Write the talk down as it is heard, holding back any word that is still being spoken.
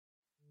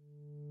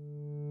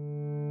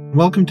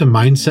Welcome to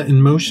Mindset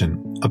in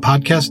Motion, a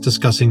podcast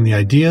discussing the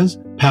ideas,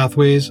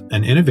 pathways,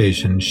 and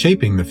innovation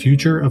shaping the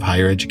future of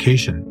higher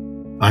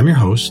education. I'm your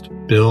host,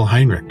 Bill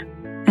Heinrich.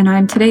 And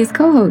I'm today's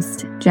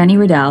co-host, Jenny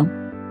Riddell.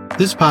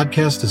 This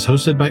podcast is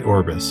hosted by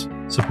Orbis,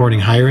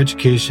 supporting higher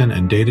education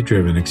and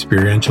data-driven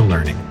experiential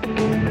learning.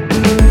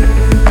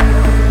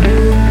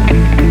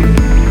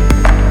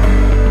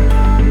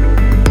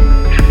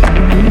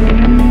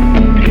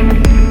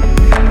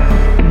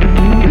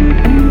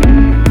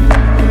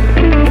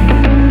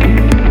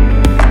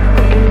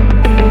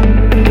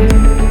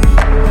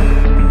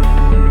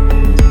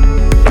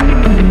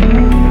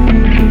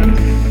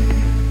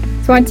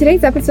 So on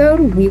today's episode,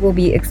 we will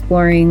be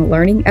exploring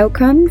learning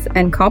outcomes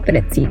and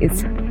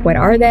competencies. What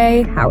are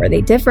they? How are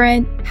they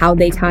different? How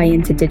they tie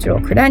into digital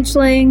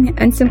credentialing?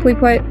 And simply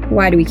put,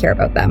 why do we care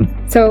about them?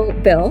 So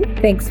Bill,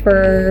 thanks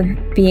for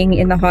being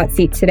in the hot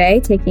seat today,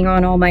 taking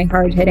on all my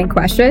hard-hitting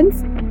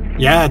questions.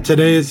 Yeah,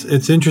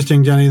 it's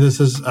interesting, Jenny. This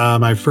is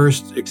my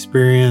first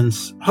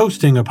experience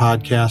hosting a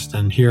podcast,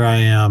 and here I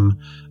am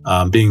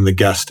being the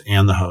guest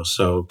and the host.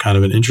 So kind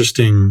of an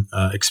interesting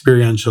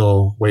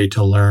experiential way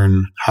to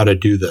learn how to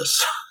do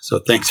this. So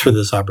thanks for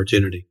this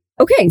opportunity.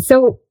 Okay,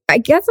 so I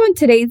guess on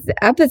today's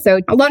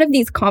episode, a lot of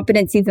these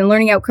competencies and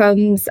learning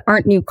outcomes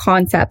aren't new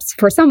concepts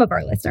for some of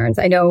our listeners.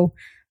 I know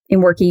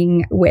in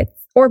working with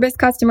Orbis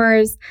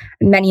customers,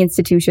 many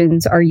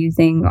institutions are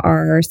using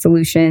our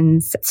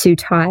solutions to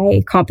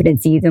tie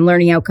competencies and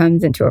learning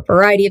outcomes into a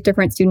variety of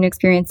different student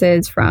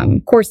experiences,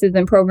 from courses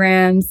and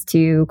programs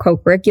to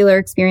co-curricular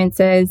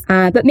experiences.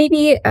 But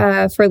maybe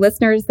for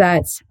listeners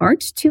that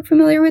aren't too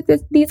familiar with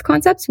these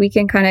concepts, we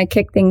can kind of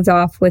kick things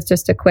off with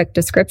just a quick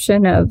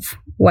description of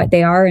what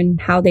they are and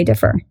how they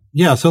differ.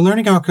 Yeah, so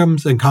learning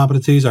outcomes and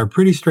competencies are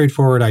pretty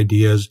straightforward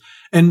ideas,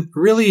 and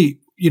really,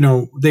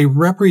 they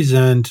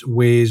represent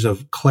ways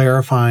of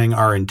clarifying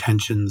our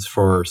intentions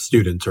for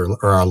students or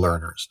our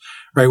learners,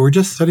 right? We're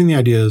just setting the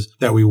ideas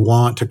that we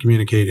want to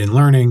communicate in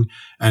learning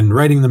and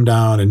writing them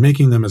down and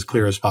making them as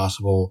clear as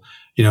possible.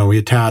 We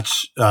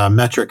attach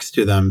metrics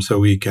to them so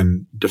we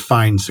can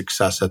define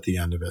success at the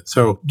end of it.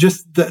 So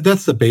just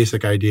that's the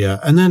basic idea.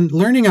 And then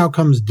learning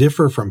outcomes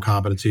differ from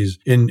competencies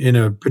in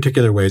a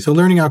particular way. So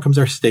learning outcomes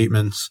are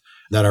statements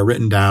that are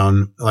written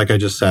down, like I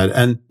just said.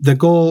 And the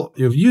goal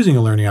of using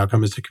a learning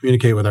outcome is to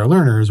communicate with our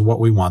learners what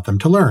we want them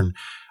to learn.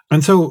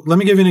 And so let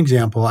me give you an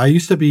example. I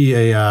used to be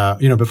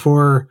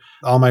before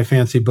all my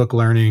fancy book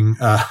learning,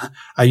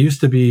 I used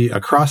to be a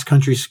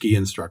cross-country ski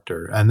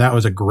instructor. And that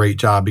was a great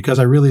job because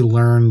I really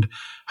learned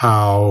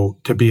how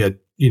to be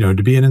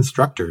an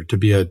instructor, to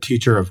be a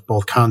teacher of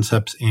both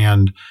concepts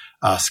and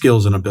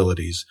skills and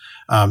abilities.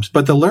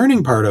 But the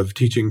learning part of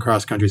teaching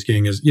cross-country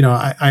skiing is,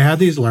 I had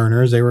these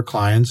learners, they were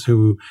clients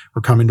who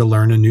were coming to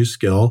learn a new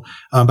skill,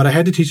 but I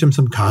had to teach them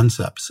some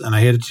concepts, and I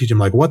had to teach them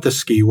like what the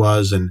ski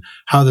was and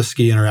how the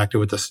ski interacted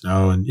with the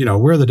snow and,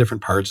 where are the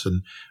different parts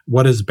and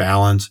what is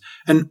balance.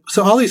 And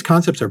so all these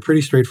concepts are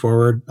pretty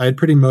straightforward. I had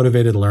pretty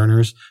motivated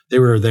learners. They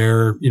were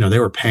there, they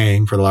were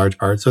paying for the large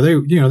part. So they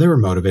were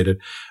motivated,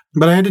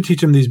 but I had to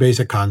teach them these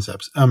basic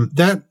concepts.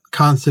 That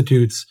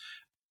constitutes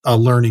a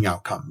learning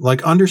outcome,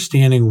 like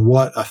understanding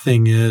what a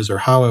thing is or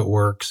how it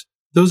works.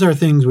 Those are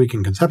things we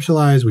can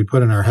conceptualize, we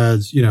put in our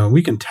heads,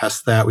 we can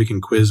test that, we can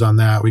quiz on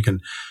that, we can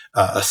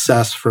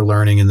assess for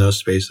learning in those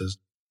spaces.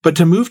 But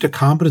to move to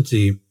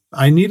competency,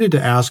 I needed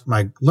to ask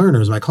my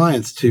learners, my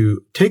clients,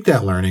 to take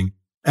that learning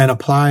and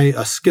apply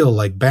a skill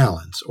like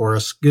balance or a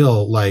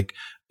skill like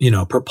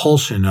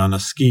propulsion on a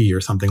ski or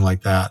something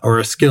like that, or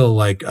a skill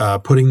like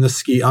putting the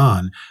ski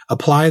on.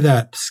 Apply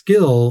that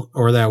skill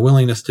or that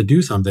willingness to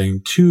do something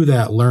to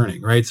that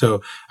learning, right?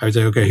 So I would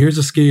say, okay, here's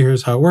a ski,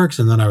 here's how it works.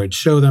 And then I would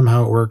show them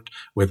how it worked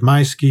with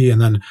my ski. And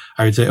then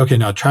I would say, okay,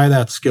 now try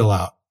that skill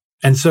out.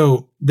 And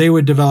so they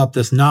would develop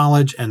this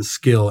knowledge and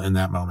skill in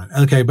that moment.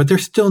 Okay, but they're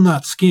still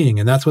not skiing,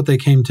 and that's what they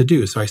came to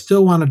do. So I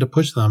still wanted to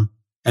push them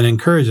and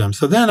encourage them.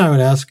 So then I would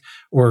ask,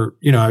 or,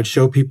 I would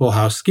show people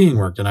how skiing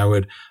worked, and I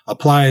would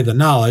apply the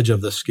knowledge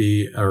of the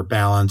ski or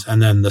balance,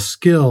 and then the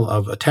skill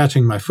of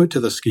attaching my foot to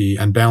the ski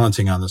and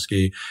balancing on the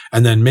ski,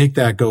 and then make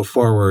that go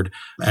forward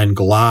and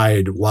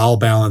glide while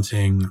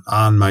balancing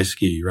on my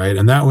ski, right?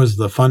 And that was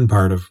the fun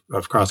part of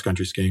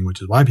cross-country skiing,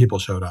 which is why people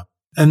showed up.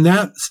 And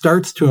that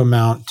starts to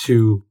amount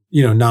to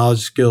knowledge,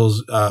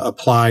 skills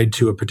applied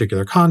to a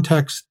particular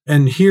context.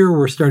 And here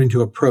we're starting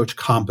to approach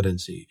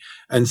competency.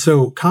 And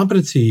so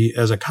competency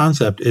as a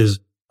concept is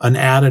an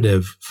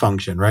additive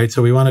function, right?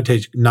 So we want to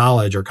take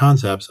knowledge or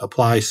concepts,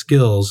 apply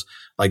skills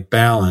like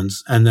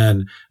balance, and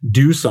then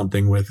do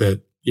something with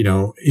it,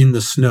 in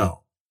the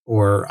snow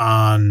or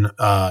on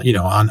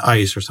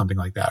ice or something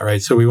like that,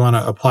 right? So we want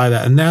to apply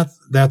that. And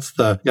that's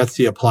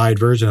the applied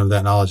version of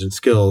that knowledge and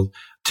skill.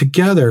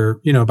 Together,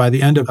 by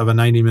the end of a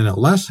 90-minute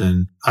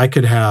lesson, I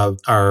could have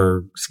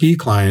our ski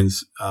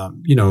clients,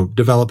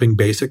 developing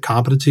basic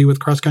competency with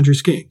cross-country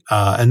skiing.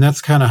 And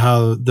that's kind of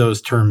how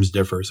those terms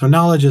differ. So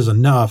knowledge is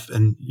enough,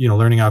 and,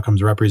 learning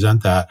outcomes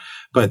represent that.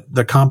 But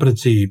the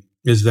competency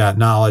is that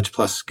knowledge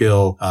plus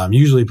skill,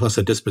 usually plus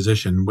a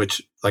disposition,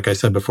 which, like I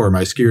said before,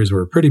 my skiers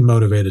were pretty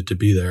motivated to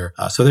be there.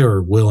 So they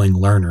were willing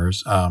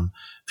learners.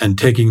 And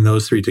taking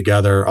those three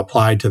together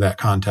applied to that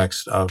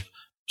context of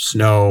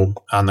snow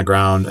on the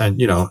ground,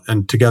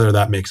 and together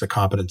that makes a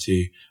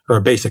competency or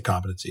a basic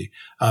competency.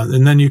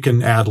 And then you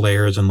can add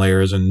layers and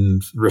layers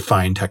and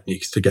refine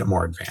techniques to get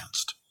more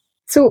advanced.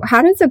 So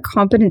how does a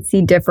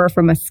competency differ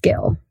from a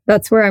skill?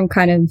 That's where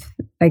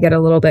I get a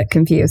little bit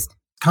confused.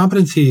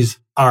 Competencies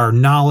are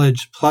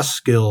knowledge plus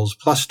skills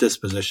plus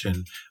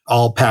disposition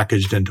all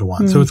packaged into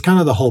one. So it's kind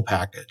of the whole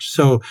package.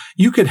 So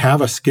you could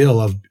have a skill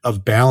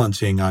of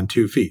balancing on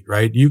 2 feet,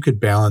 right? You could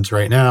balance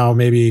right now,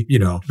 maybe,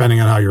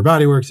 depending on how your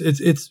body works.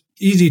 It's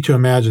easy to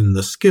imagine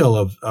the skill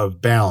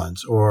of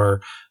balance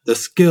or the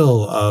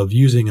skill of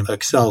using an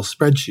Excel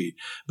spreadsheet.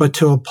 But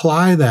to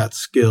apply that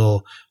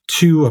skill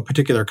to a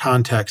particular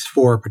context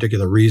for a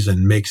particular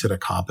reason makes it a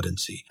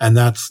competency. And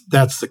that's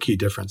the key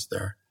difference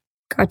there.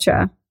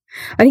 Gotcha.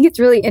 I think it's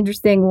really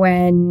interesting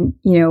when,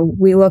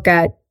 we look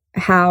at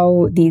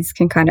how these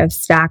can kind of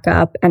stack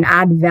up and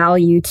add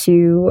value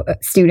to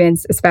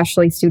students,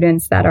 especially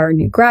students that are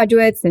new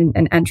graduates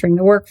and entering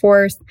the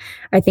workforce.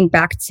 I think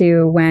back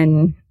to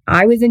when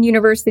I was in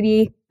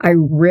university, I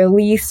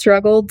really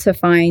struggled to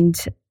find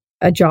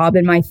a job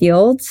in my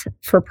field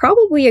for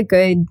probably a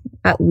good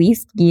at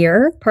least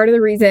year. Part of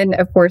the reason,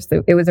 of course,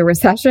 it was a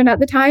recession at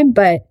the time,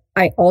 but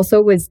I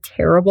also was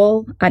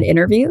terrible at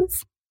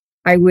interviews.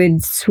 I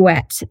would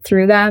sweat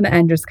through them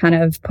and just kind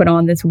of put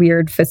on this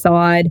weird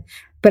facade.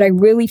 But I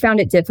really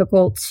found it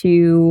difficult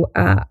to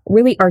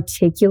really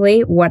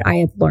articulate what I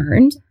had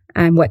learned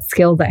and what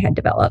skills I had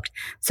developed.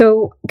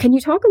 So can you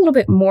talk a little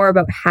bit more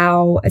about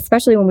how,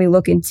 especially when we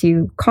look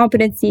into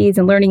competencies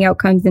and learning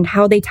outcomes and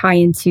how they tie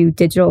into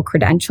digital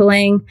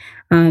credentialing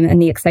and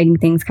the exciting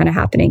things kind of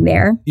happening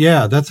there?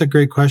 Yeah, that's a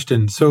great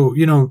question. So,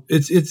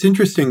 it's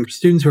interesting.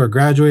 Students who are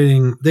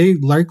graduating, they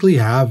likely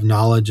have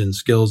knowledge and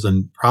skills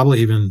and probably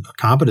even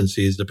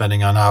competencies,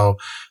 depending on how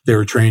they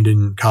were trained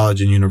in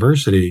college and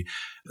university.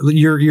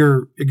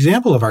 Your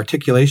example of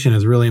articulation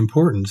is really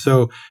important.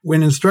 So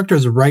when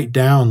instructors write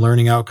down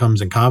learning outcomes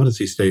and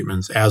competency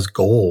statements as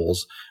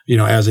goals,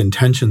 as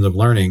intentions of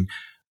learning,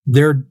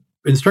 their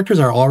instructors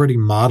are already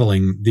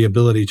modeling the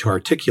ability to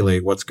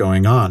articulate what's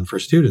going on for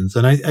students.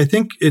 And I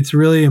think it's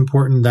really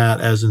important that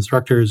as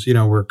instructors,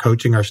 we're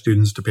coaching our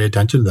students to pay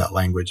attention to that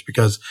language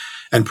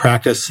and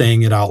practice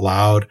saying it out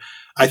loud.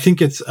 I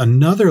think it's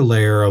another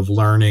layer of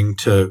learning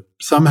to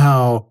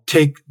somehow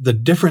take the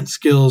different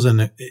skills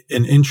and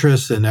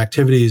interests and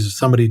activities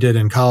somebody did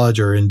in college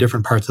or in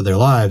different parts of their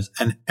lives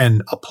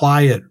and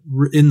apply it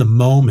in the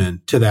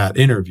moment to that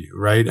interview,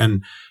 right?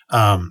 And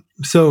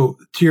so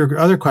to your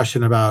other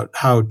question about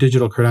how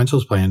digital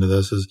credentials play into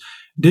this is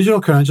digital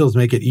credentials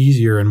make it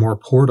easier and more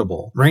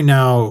portable. Right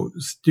now,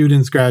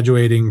 students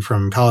graduating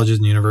from colleges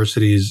and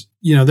universities,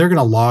 they're going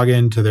to log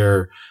into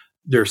their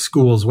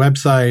school's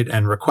website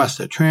and request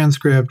a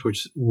transcript,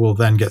 which will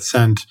then get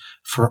sent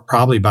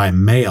probably by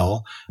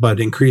mail, but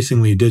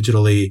increasingly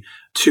digitally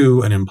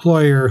to an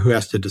employer who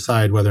has to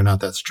decide whether or not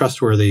that's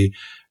trustworthy,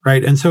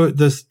 right? And so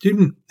the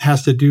student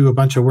has to do a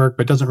bunch of work,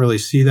 but doesn't really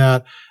see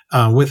that.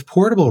 With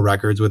portable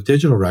records, with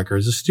digital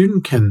records, a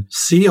student can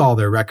see all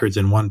their records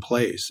in one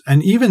place.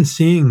 And even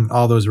seeing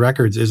all those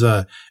records is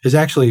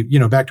actually,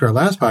 back to our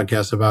last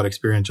podcast about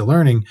experiential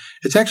learning,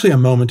 it's actually a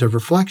moment of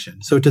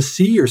reflection. So to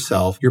see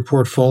yourself, your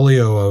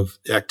portfolio of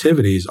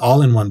activities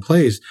all in one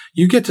place,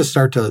 you get to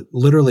start to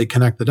literally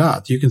connect the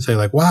dots. You can say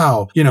like,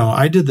 wow,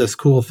 I did this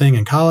cool thing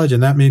in college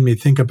and that made me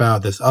think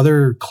about this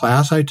other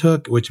class I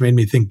took, which made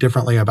me think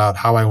differently about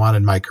how I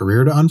wanted my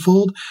career to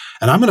unfold.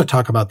 And I'm going to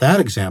talk about that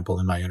example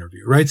in my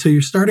interview, right? So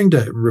you're starting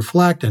to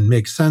reflect and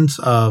make sense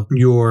of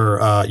your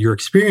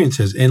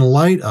experiences in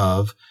light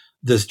of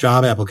this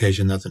job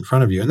application that's in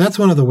front of you. And that's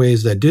one of the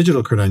ways that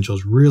digital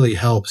credentials really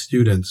help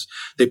students.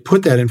 They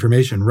put that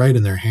information right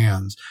in their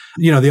hands.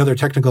 The other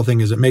technical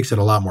thing is it makes it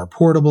a lot more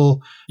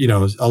portable.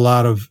 A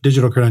lot of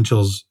digital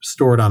credentials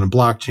stored on a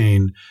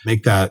blockchain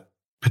make that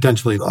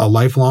potentially a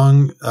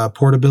lifelong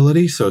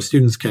portability. So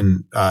students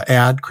can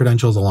add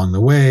credentials along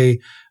the way.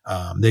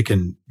 They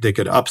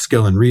could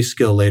upskill and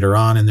reskill later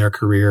on in their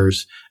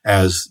careers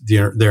as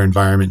their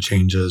environment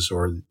changes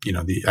or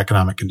the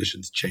economic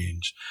conditions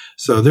change.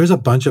 So there's a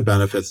bunch of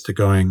benefits to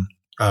going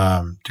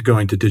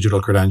to digital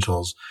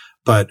credentials,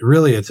 but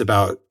really it's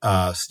about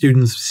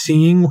students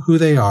seeing who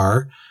they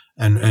are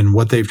and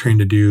what they've trained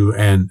to do,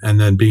 and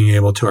then being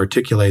able to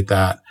articulate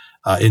that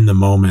in the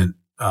moment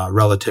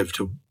relative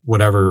to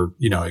whatever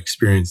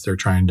experience they're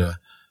trying to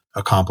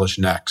accomplish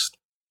next.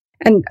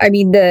 And I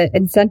mean, the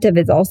incentive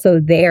is also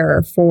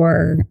there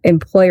for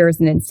employers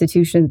and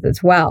institutions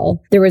as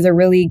well. There was a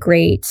really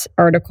great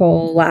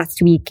article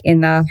last week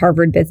in the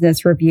Harvard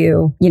Business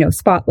Review,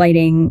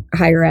 spotlighting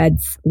higher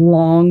ed's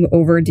long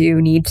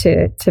overdue need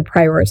to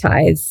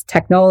prioritize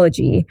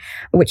technology,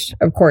 which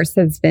of course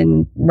has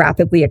been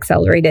rapidly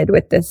accelerated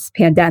with this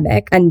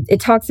pandemic. And it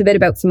talks a bit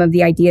about some of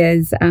the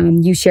ideas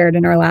you shared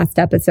in our last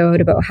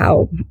episode about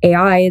how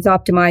AI is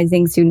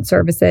optimizing student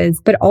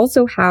services, but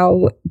also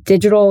how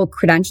digital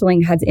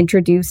credentialing has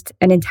introduced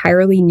an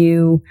entirely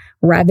new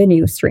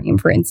revenue stream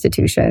for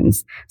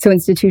institutions. So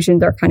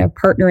institutions are kind of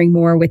partnering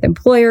more with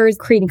employers,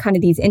 creating kind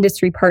of these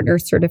industry partner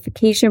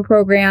certification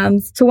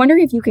programs. So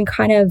wondering if you can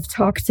kind of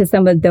talk to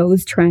some of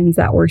those trends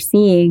that we're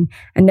seeing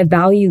and the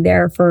value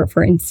there for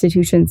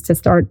institutions to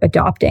start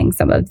adopting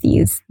some of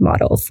these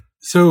models.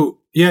 So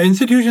yeah,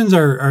 institutions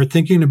are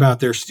thinking about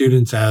their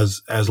students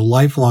as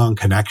lifelong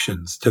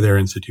connections to their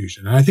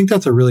institution. And I think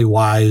that's a really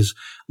wise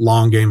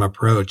long game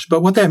approach.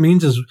 But what that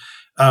means is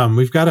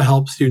we've got to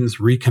help students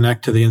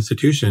reconnect to the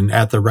institution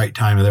at the right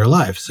time of their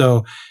life.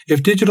 So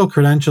if digital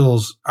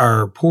credentials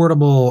are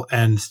portable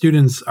and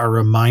students are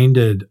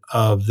reminded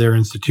of their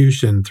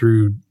institution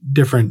through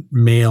different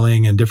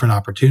mailing and different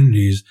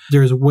opportunities,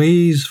 there's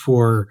ways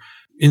for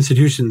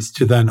institutions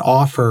to then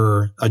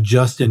offer a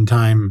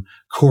just-in-time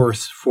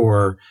course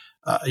for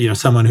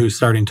someone who's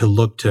starting to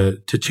look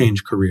to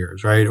change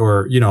careers, right?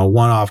 Or, a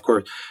one-off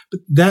course. But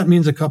that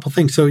means a couple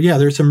things. So yeah,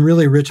 there's some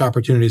really rich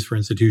opportunities for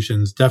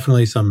institutions,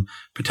 definitely some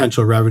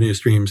potential revenue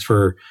streams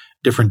for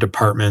different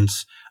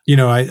departments.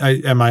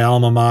 I at my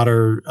alma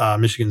mater,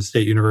 Michigan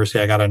State University,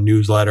 I got a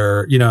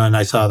newsletter, and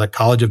I saw the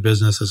College of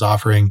Business is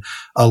offering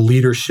a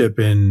leadership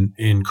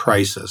in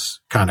crisis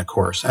kind of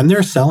course, and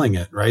they're selling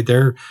it, right?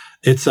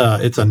 It's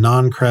a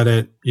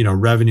non-credit,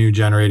 revenue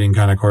generating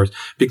kind of course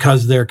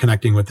because they're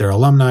connecting with their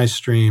alumni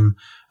stream.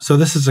 So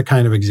this is a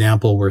kind of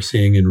example we're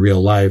seeing in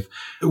real life.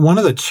 One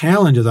of the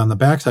challenges on the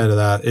backside of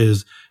that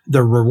is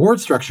the reward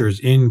structures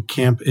in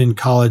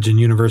college and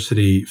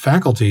university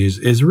faculties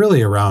is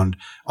really around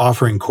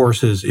offering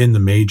courses in the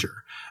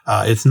major.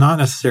 It's not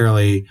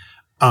necessarily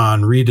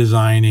on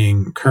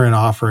redesigning current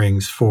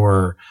offerings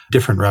for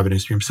different revenue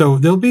streams. So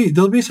there'll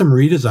be some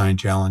redesign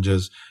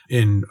challenges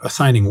in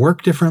assigning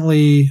work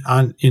differently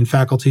in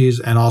faculties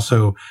and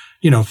also,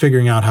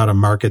 figuring out how to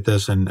market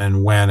this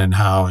and when and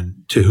how and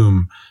to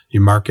whom you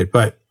market.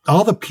 But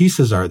all the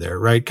pieces are there,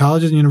 right?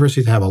 Colleges and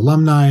universities have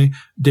alumni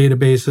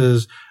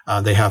databases.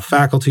 They have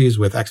faculties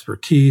with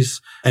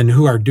expertise and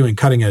who are doing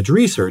cutting edge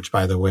research,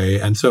 by the way,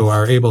 and so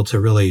are able to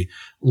really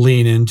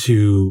lean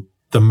into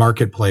the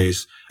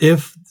marketplace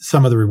if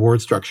some of the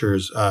reward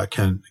structures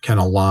can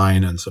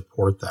align and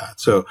support that.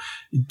 So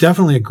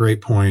definitely a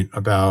great point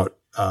about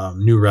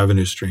new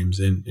revenue streams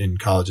in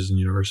colleges and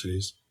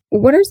universities.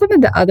 What are some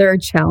of the other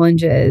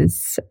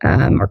challenges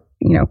or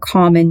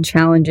common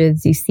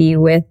challenges you see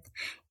with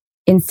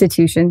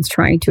institutions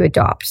trying to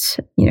adopt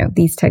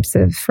these types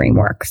of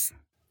frameworks?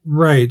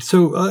 Right.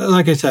 So,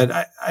 like I said,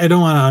 I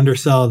don't want to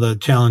undersell the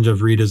challenge of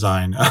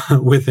redesign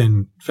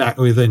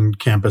within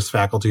campus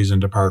faculties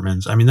and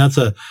departments. I mean, that's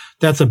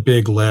a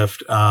big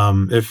lift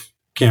if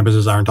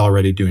campuses aren't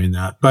already doing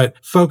that. But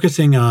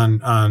focusing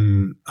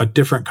on a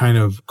different kind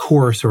of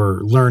course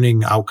or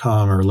learning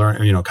outcome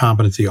or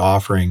competency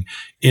offering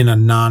in a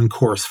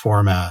non-course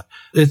format,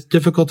 it's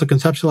difficult to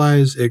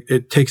conceptualize.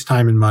 It takes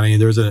time and money.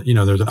 There's an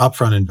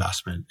upfront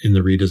investment in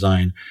the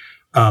redesign.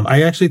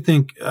 I actually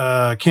think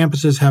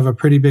campuses have a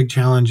pretty big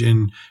challenge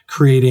in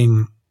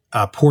creating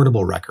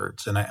portable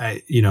records, and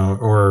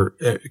or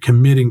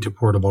committing to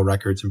portable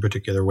records in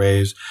particular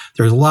ways.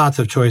 There's lots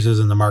of choices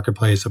in the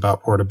marketplace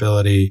about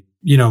portability.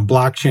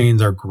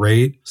 Blockchains are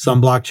great. Some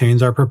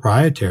blockchains are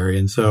proprietary,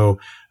 and so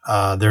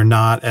they're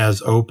not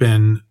as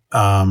open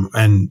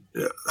and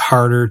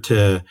harder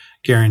to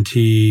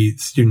guarantee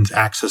students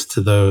access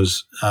to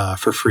those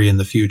for free in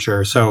the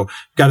future. So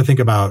got to think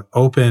about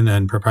open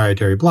and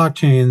proprietary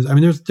blockchains. I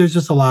mean, there's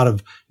just a lot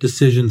of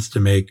decisions to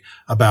make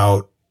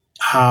about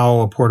how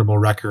a portable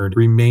record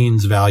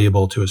remains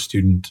valuable to a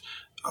student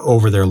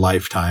over their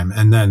lifetime,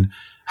 and then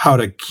how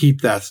to keep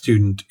that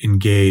student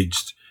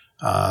engaged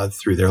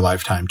through their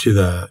lifetime to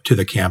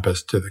the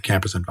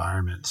campus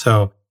environment.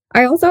 So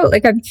I also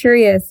I'm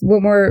curious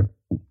when we're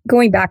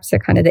going back to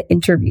kind of the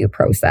interview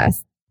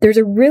process, there's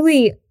a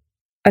really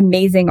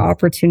amazing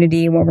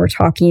opportunity when we're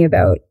talking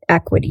about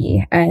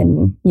equity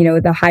and,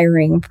 the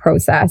hiring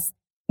process.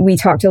 We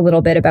talked a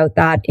little bit about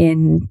that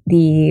in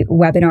the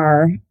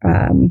webinar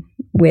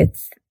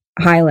with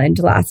Highland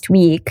last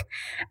week.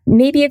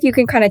 Maybe if you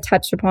can kind of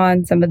touch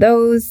upon some of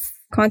those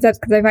concepts,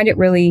 because I find it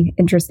really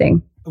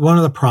interesting. One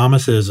of the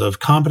promises of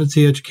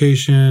competency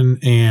education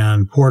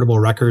and portable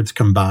records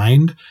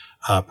combined,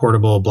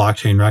 portable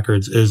blockchain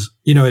records, is,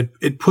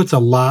 it puts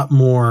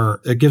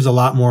it gives a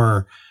lot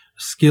more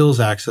skills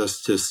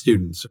access to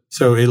students.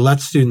 So it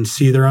lets students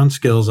see their own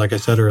skills, like I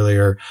said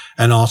earlier,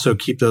 and also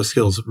keep those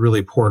skills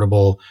really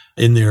portable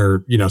in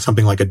their,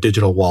 something like a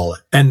digital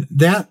wallet. And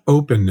that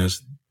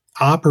openness,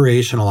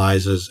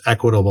 operationalizes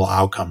equitable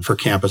outcome for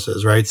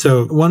campuses, right?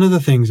 So one of the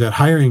things that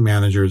hiring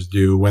managers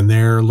do when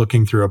they're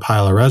looking through a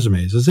pile of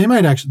resumes is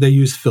they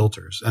use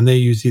filters, and they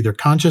use either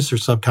conscious or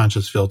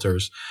subconscious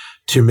filters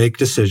to make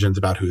decisions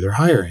about who they're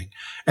hiring.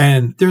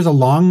 And there's a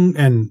long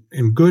and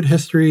good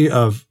history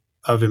of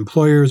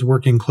employers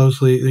working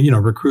closely,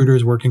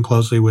 recruiters working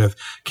closely with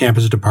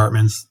campus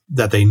departments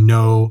that they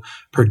know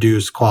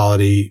produce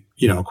quality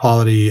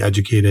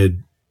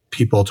educated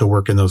people to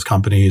work in those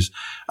companies.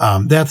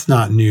 That's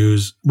not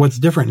news. What's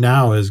different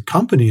now is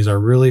companies are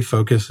really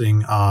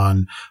focusing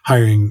on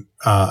hiring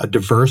a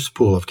diverse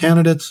pool of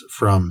candidates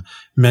from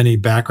many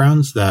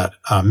backgrounds that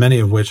many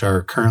of which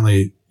are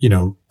currently,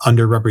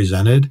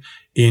 underrepresented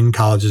in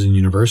colleges and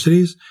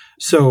universities.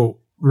 So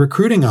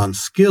recruiting on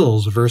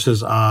skills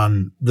versus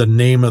on the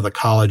name of the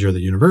college or the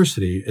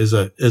university is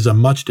a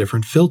much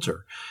different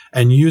filter.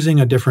 And using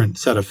a different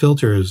set of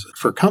filters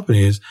for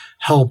companies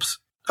helps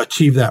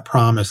achieve that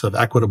promise of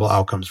equitable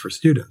outcomes for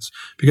students.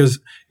 Because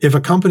if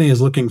a company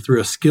is looking through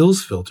a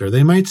skills filter,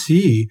 they might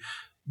see,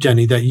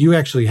 Jenny, that you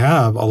actually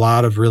have a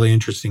lot of really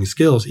interesting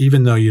skills,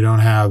 even though you don't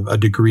have a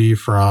degree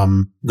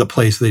from the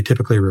place they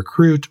typically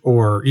recruit,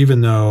 or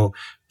even though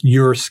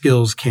your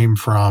skills came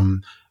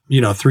from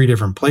 3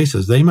 different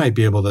places. They might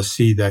be able to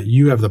see that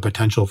you have the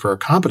potential for a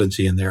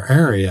competency in their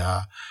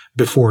area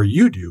before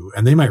you do.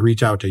 And they might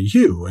reach out to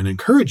you and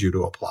encourage you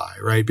to apply,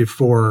 right?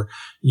 Before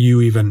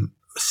you even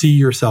see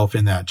yourself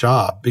in that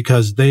job,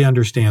 because they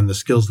understand the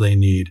skills they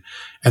need,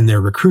 and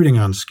they're recruiting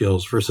on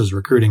skills versus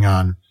recruiting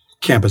on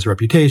campus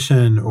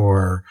reputation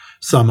or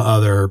some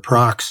other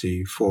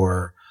proxy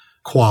for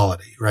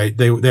quality, right?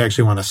 They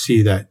actually want to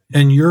see that.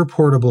 And your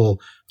portable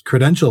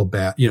credential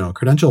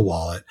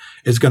wallet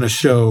is going to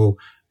show,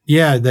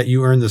 that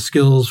you earned the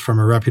skills from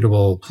a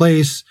reputable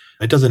place.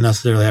 It doesn't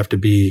necessarily have to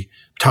be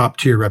top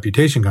tier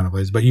reputation kind of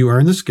place, but you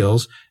earn the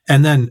skills.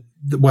 And then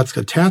what's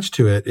attached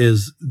to it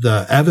is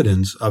the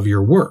evidence of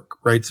your work,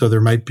 right? So there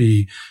might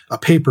be a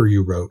paper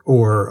you wrote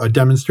or a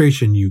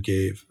demonstration you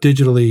gave,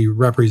 digitally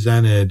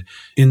represented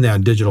in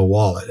that digital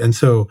wallet. And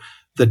so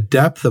the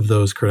depth of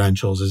those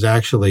credentials is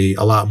actually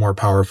a lot more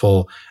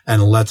powerful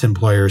and lets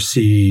employers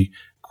see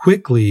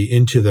quickly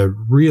into the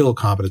real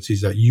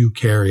competencies that you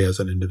carry as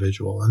an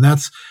individual. And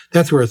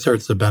that's where it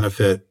starts to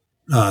benefit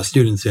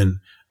students in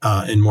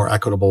more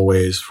equitable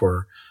ways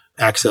for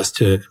access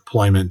to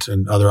employment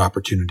and other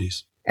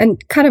opportunities.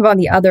 And kind of on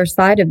the other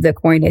side of the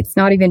coin, it's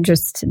not even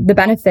just the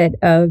benefit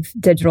of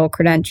digital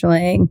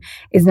credentialing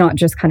is not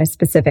just kind of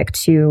specific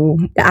to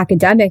the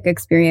academic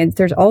experience.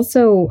 There's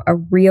also a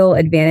real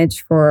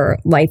advantage for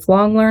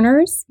lifelong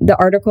learners. The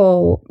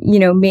article,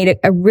 made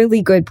a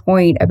really good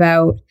point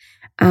about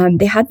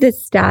they had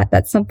this stat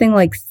that something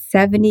like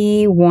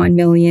 71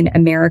 million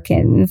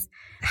Americans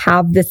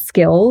have the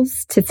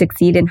skills to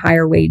succeed in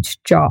higher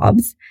wage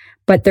jobs,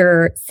 but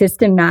they're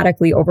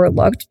systematically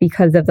overlooked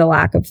because of the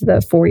lack of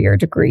the 4-year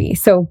degree.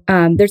 So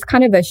there's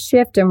kind of a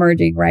shift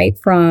emerging, right,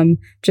 from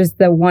just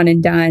the one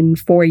and done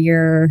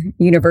 4-year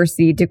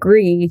university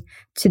degree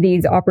to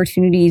these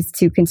opportunities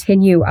to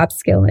continue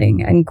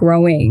upskilling and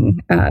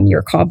growing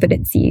your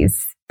competencies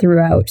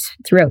throughout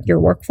your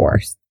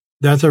workforce.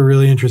 That's a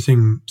really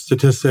interesting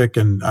statistic.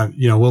 And,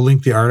 we'll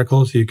link the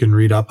article so you can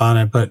read up on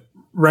it. But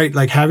right,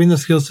 like having the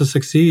skills to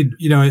succeed,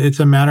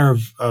 it's a matter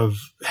of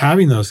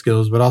having those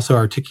skills, but also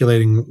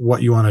articulating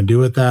what you want to do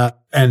with that,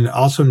 and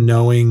also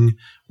knowing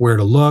where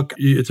to look.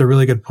 It's a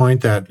really good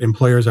point that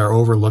employers are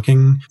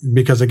overlooking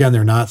because, again,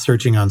 they're not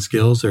searching on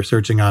skills. They're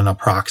searching on a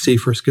proxy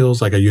for skills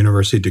like a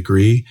university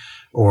degree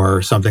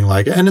or something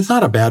like it. And it's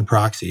not a bad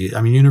proxy.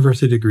 I mean,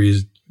 university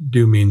degrees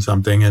do mean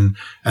something, and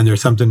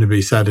there's something to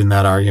be said in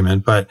that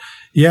argument. But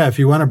yeah, if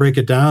you want to break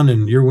it down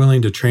and you're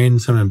willing to train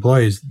some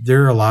employees,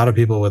 there are a lot of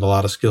people with a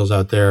lot of skills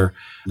out there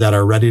that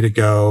are ready to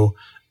go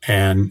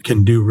and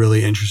can do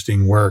really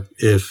interesting work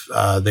if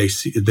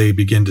they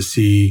begin to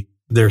see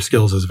their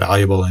skills as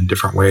valuable in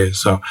different ways.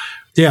 So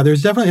yeah,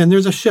 there's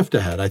a shift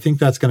ahead. I think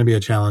that's going to be a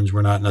challenge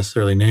we're not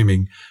necessarily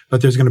naming,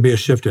 but there's going to be a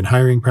shift in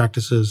hiring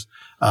practices,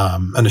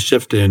 and a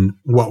shift in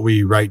what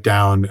we write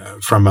down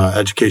from an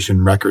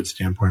education record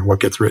standpoint, what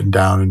gets written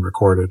down and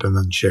recorded and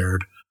then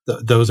shared.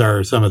 Those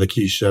are some of the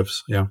key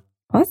shifts. Yeah.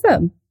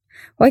 Awesome.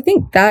 Well, I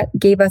think that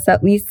gave us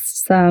at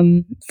least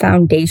some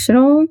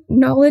foundational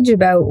knowledge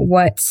about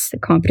what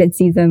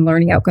competencies and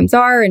learning outcomes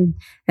are and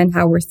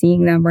how we're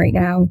seeing them right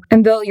now.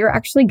 And Bill, you're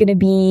actually going to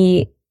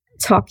be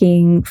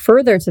talking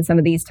further to some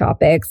of these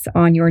topics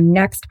on your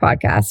next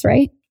podcast,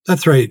 right?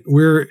 That's right.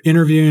 We're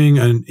interviewing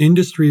an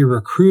industry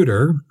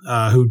recruiter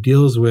who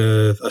deals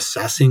with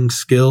assessing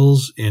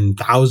skills in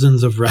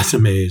thousands of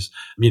resumes,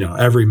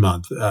 every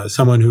month.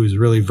 Someone who's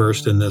really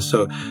versed in this.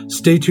 So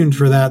stay tuned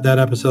for that. That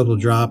episode will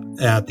drop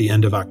at the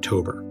end of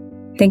October.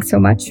 Thanks so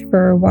much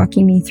for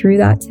walking me through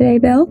that today,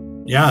 Bill.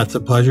 Yeah, it's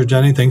a pleasure,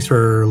 Jenny. Thanks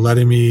for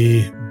letting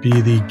me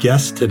be the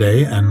guest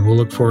today. And we'll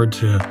look forward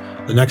to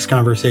the next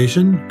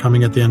conversation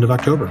coming at the end of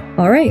October.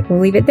 All right.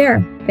 We'll leave it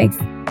there. Thanks.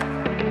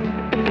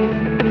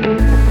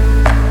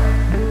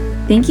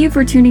 Thank you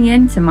for tuning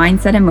in to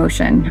Mindset in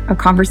Motion, a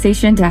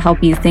conversation to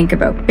help you think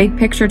about big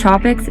picture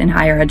topics in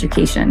higher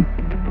education.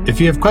 If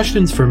you have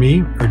questions for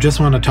me or just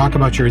want to talk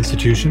about your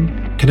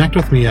institution, connect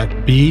with me at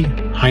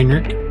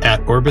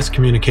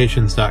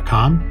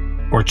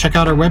bheinrich@orbiscommunications.com or check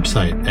out our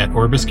website at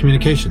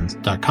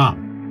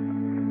orbiscommunications.com.